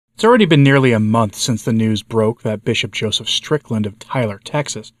It's already been nearly a month since the news broke that Bishop Joseph Strickland of Tyler,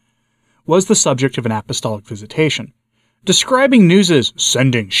 Texas, was the subject of an apostolic visitation. Describing news as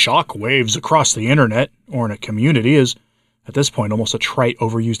sending shock waves across the internet or in a community is, at this point, almost a trite,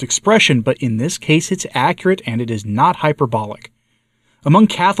 overused expression, but in this case it's accurate and it is not hyperbolic. Among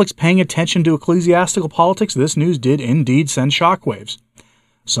Catholics paying attention to ecclesiastical politics, this news did indeed send shockwaves.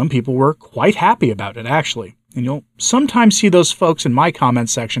 Some people were quite happy about it, actually, and you'll sometimes see those folks in my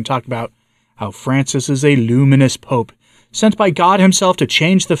comments section talk about how Francis is a luminous pope, sent by God himself to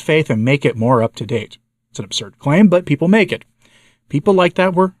change the faith and make it more up-to-date. It's an absurd claim, but people make it. People like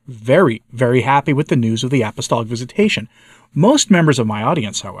that were very, very happy with the news of the apostolic visitation. Most members of my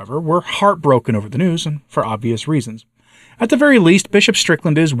audience, however, were heartbroken over the news, and for obvious reasons. At the very least, Bishop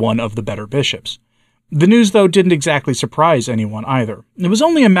Strickland is one of the better bishops. The news, though, didn't exactly surprise anyone either. It was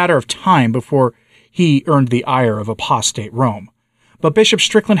only a matter of time before he earned the ire of apostate Rome. But Bishop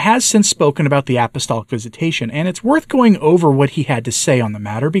Strickland has since spoken about the apostolic visitation, and it's worth going over what he had to say on the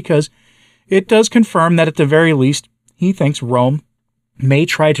matter because it does confirm that at the very least, he thinks Rome may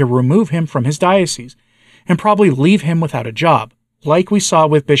try to remove him from his diocese and probably leave him without a job, like we saw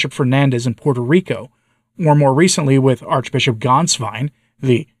with Bishop Fernandez in Puerto Rico, or more recently with Archbishop Gonswein,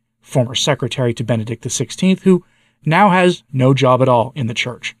 the former secretary to Benedict XVI, who now has no job at all in the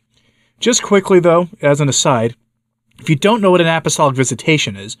church. Just quickly, though, as an aside, if you don't know what an apostolic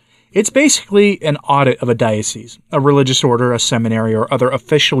visitation is, it's basically an audit of a diocese, a religious order, a seminary, or other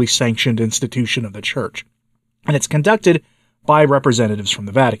officially sanctioned institution of the church. And it's conducted by representatives from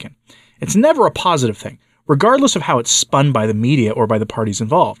the Vatican. It's never a positive thing, regardless of how it's spun by the media or by the parties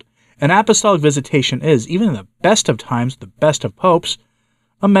involved. An apostolic visitation is, even in the best of times, the best of popes,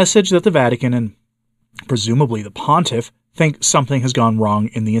 a message that the Vatican and presumably the pontiff think something has gone wrong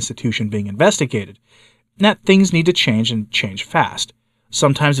in the institution being investigated, and that things need to change and change fast.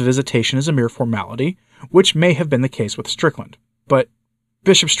 Sometimes a visitation is a mere formality, which may have been the case with Strickland. But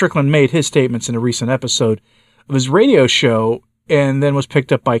Bishop Strickland made his statements in a recent episode of his radio show and then was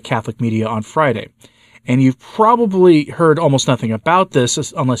picked up by Catholic media on Friday. And you've probably heard almost nothing about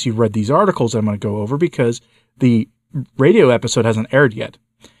this unless you've read these articles I'm going to go over because the radio episode hasn't aired yet.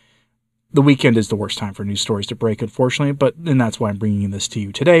 The weekend is the worst time for news stories to break, unfortunately, and that's why I'm bringing this to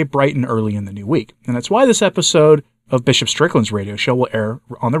you today, bright and early in the new week. And that's why this episode of Bishop Strickland's radio show will air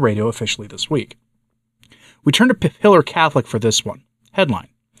on the radio officially this week. We turn to Pillar Catholic for this one. Headline: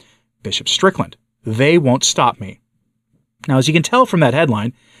 Bishop Strickland, they won't stop me. Now, as you can tell from that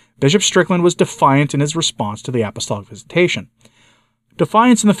headline, Bishop Strickland was defiant in his response to the apostolic visitation.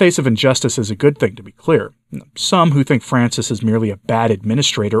 Defiance in the face of injustice is a good thing, to be clear. Some who think Francis is merely a bad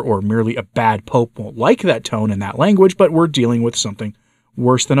administrator or merely a bad pope won't like that tone and that language, but we're dealing with something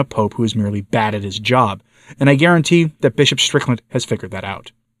worse than a pope who is merely bad at his job. And I guarantee that Bishop Strickland has figured that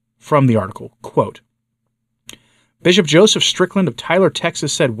out. From the article, quote, Bishop Joseph Strickland of Tyler,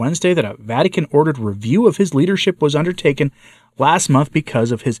 Texas said Wednesday that a Vatican-ordered review of his leadership was undertaken last month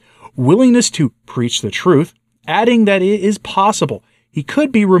because of his willingness to preach the truth, adding that it is possible he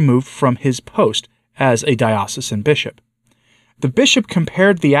could be removed from his post as a diocesan bishop. The bishop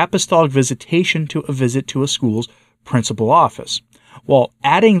compared the apostolic visitation to a visit to a school's principal office, while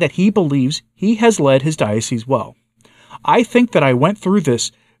adding that he believes he has led his diocese well. I think that I went through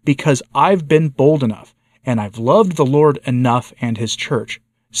this because I've been bold enough, and I've loved the Lord enough and his church,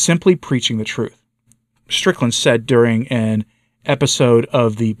 simply preaching the truth. Strickland said during an episode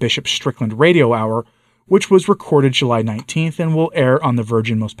of the Bishop Strickland Radio Hour, which was recorded July 19th and will air on the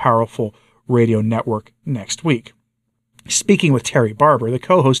Virgin Most Powerful Radio Network next week. Speaking with Terry Barber, the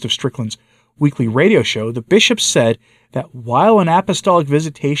co-host of Strickland's weekly radio show, the bishop said that while an apostolic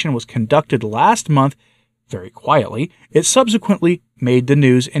visitation was conducted last month very quietly, it subsequently made the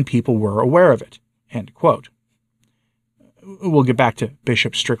news and people were aware of it. End quote. We'll get back to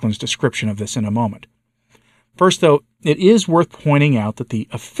Bishop Strickland's description of this in a moment. First, though, it is worth pointing out that the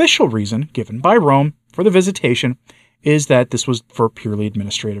official reason given by Rome for the visitation is that this was for purely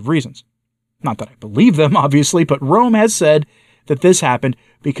administrative reasons. Not that I believe them, obviously, but Rome has said that this happened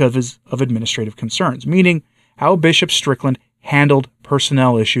because of administrative concerns, meaning how Bishop Strickland handled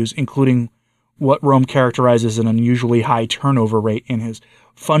personnel issues, including what Rome characterizes an unusually high turnover rate in his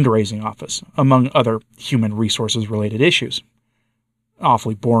fundraising office, among other human resources-related issues.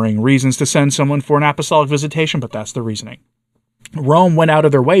 Awfully boring reasons to send someone for an apostolic visitation, but that's the reasoning. Rome went out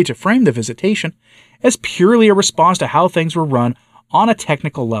of their way to frame the visitation as purely a response to how things were run on a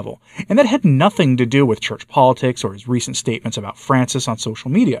technical level, and that had nothing to do with church politics or his recent statements about Francis on social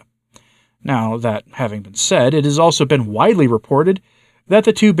media. Now, that having been said, it has also been widely reported that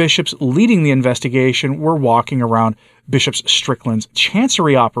the two bishops leading the investigation were walking around Bishop Strickland's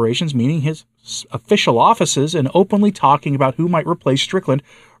chancery operations, meaning his official offices, and openly talking about who might replace Strickland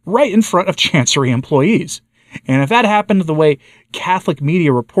right in front of chancery employees. And if that happened the way Catholic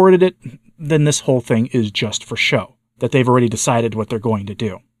media reported it, then this whole thing is just for show, that they've already decided what they're going to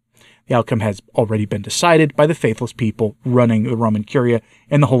do. The outcome has already been decided by the faithless people running the Roman Curia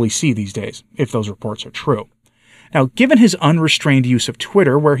and the Holy See these days, if those reports are true. Now, given his unrestrained use of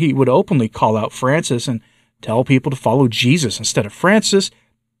Twitter, where he would openly call out Francis and tell people to follow Jesus instead of Francis,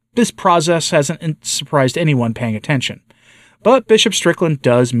 this process hasn't surprised anyone paying attention. But Bishop Strickland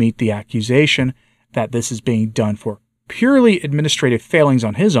does meet the accusation that this is being done for purely administrative failings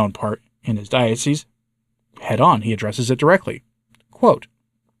on his own part in his diocese. Head on, he addresses it directly. Quote,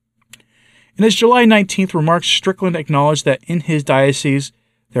 in his July 19th remarks, Strickland acknowledged that in his diocese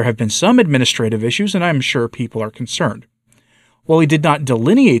there have been some administrative issues, and I'm sure people are concerned. While he did not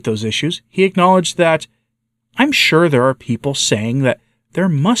delineate those issues, he acknowledged that, I'm sure there are people saying that there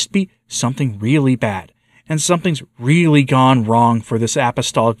must be something really bad, and something's really gone wrong for this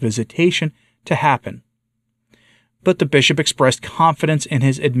apostolic visitation to happen. But the bishop expressed confidence in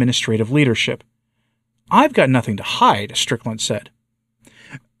his administrative leadership. I've got nothing to hide, Strickland said.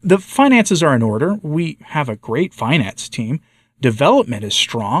 The finances are in order. We have a great finance team. Development is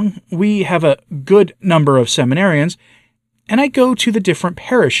strong. We have a good number of seminarians. And I go to the different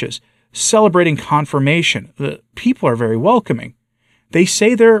parishes, celebrating confirmation. The people are very welcoming. They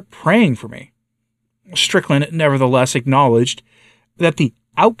say they're praying for me. Strickland nevertheless acknowledged that the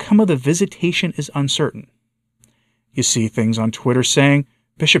outcome of the visitation is uncertain. You see things on Twitter saying,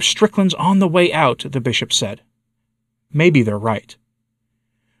 Bishop Strickland's on the way out, the bishop said. Maybe they're right.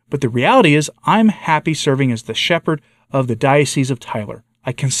 But the reality is, I'm happy serving as the shepherd of the Diocese of Tyler.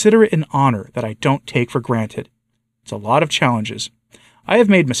 I consider it an honor that I don't take for granted. It's a lot of challenges. I have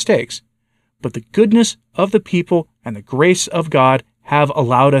made mistakes, but the goodness of the people and the grace of God have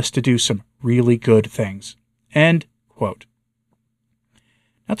allowed us to do some really good things. End quote.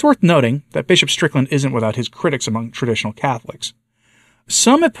 Now, it's worth noting that Bishop Strickland isn't without his critics among traditional Catholics.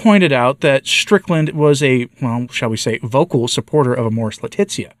 Some have pointed out that Strickland was a, well, shall we say, vocal supporter of Amoris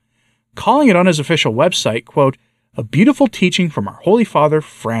Laetitia, calling it on his official website, quote, a beautiful teaching from our Holy Father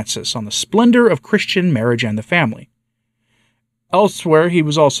Francis on the splendor of Christian marriage and the family. Elsewhere, he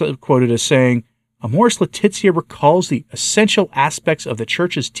was also quoted as saying, Amoris Laetitia recalls the essential aspects of the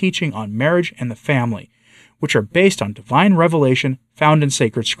Church's teaching on marriage and the family, which are based on divine revelation found in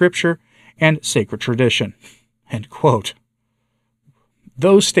sacred scripture and sacred tradition. End quote.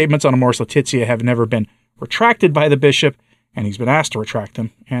 Those statements on Amoris Laetitia have never been retracted by the bishop, and he's been asked to retract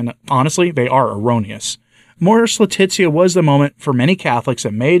them, and honestly, they are erroneous. Amoris Laetitia was the moment for many Catholics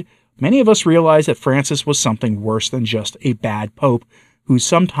that made many of us realize that Francis was something worse than just a bad pope who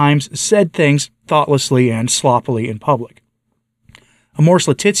sometimes said things thoughtlessly and sloppily in public. Amoris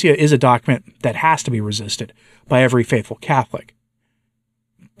Laetitia is a document that has to be resisted by every faithful Catholic.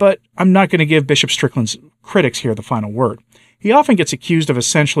 But I'm not going to give Bishop Strickland's critics here the final word. He often gets accused of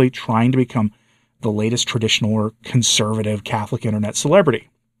essentially trying to become the latest traditional or conservative Catholic internet celebrity,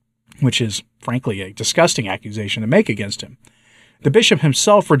 which is, frankly, a disgusting accusation to make against him. The bishop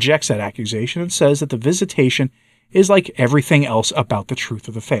himself rejects that accusation and says that the visitation is like everything else about the truth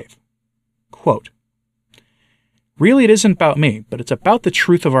of the faith. Quote, really, it isn't about me, but it's about the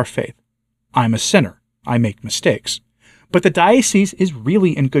truth of our faith. I'm a sinner. I make mistakes. But the diocese is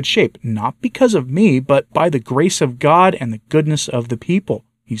really in good shape, not because of me, but by the grace of God and the goodness of the people,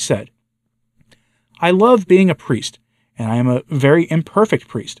 he said. I love being a priest, and I am a very imperfect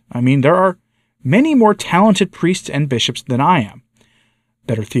priest. I mean, there are many more talented priests and bishops than I am.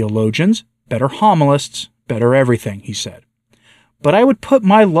 Better theologians, better homilists, better everything, he said. But I would put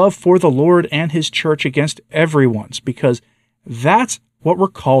my love for the Lord and his church against everyone's, because that's what we're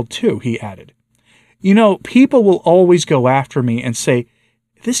called to, he added. You know, people will always go after me and say,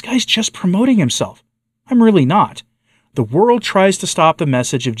 this guy's just promoting himself. I'm really not. The world tries to stop the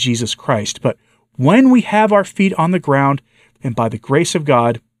message of Jesus Christ, but when we have our feet on the ground, and by the grace of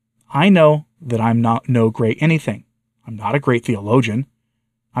God, I know that I'm not no great anything. I'm not a great theologian.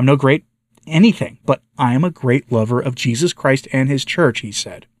 I'm no great anything, but I am a great lover of Jesus Christ and his church, he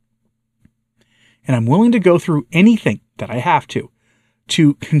said. And I'm willing to go through anything that I have to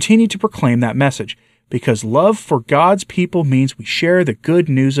continue to proclaim that message, because love for God's people means we share the good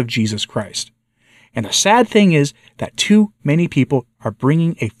news of Jesus Christ. And the sad thing is that too many people are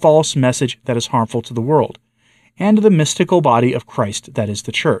bringing a false message that is harmful to the world, and the mystical body of Christ that is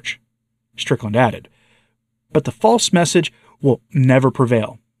the church. Strickland added, but the false message will never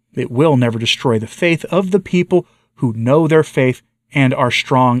prevail. It will never destroy the faith of the people who know their faith and are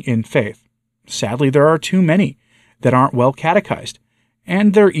strong in faith. Sadly, there are too many that aren't well catechized,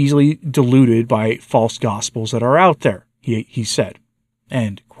 and they're easily deluded by false gospels that are out there, he said.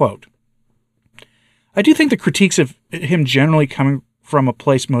 End quote. I do think the critiques of him generally coming from a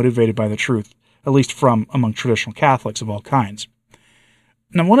place motivated by the truth, at least from among traditional Catholics of all kinds.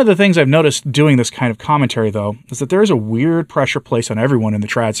 Now, one of the things I've noticed doing this kind of commentary, though, is that there is a weird pressure placed on everyone in the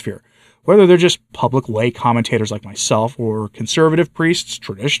trad sphere, whether they're just public lay commentators like myself, or conservative priests,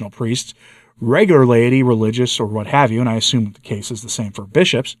 traditional priests, regular laity, religious, or what have you, and I assume the case is the same for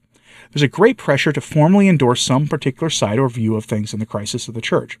bishops. There's a great pressure to formally endorse some particular side or view of things in the crisis of the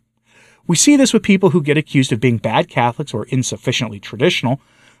Church. We see this with people who get accused of being bad Catholics or insufficiently traditional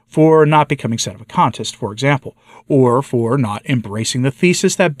for not becoming sedevacantist, for example, or for not embracing the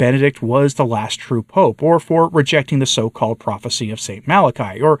thesis that Benedict was the last true pope, or for rejecting the so-called prophecy of St.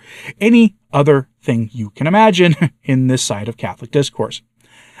 Malachi, or any other thing you can imagine in this side of Catholic discourse.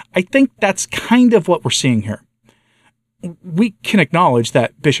 I think that's kind of what we're seeing here. We can acknowledge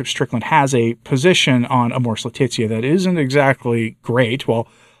that Bishop Strickland has a position on Amoris Laetitia that isn't exactly great, while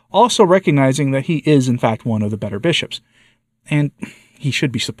also recognizing that he is, in fact, one of the better bishops, and he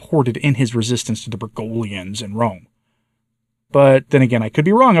should be supported in his resistance to the Bergoglians in Rome. But then again, I could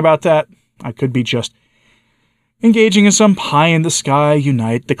be wrong about that. I could be just engaging in some pie-in-the-sky,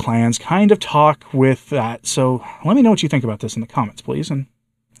 unite the clans kind of talk with that, so let me know what you think about this in the comments, please, and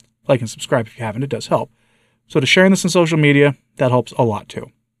like and subscribe if you haven't, it does help. So to sharing this on social media, that helps a lot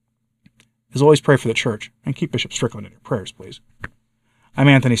too. As always, pray for the Church, and keep Bishop Strickland in your prayers, please. I'm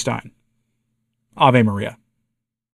Anthony Stein. Ave Maria.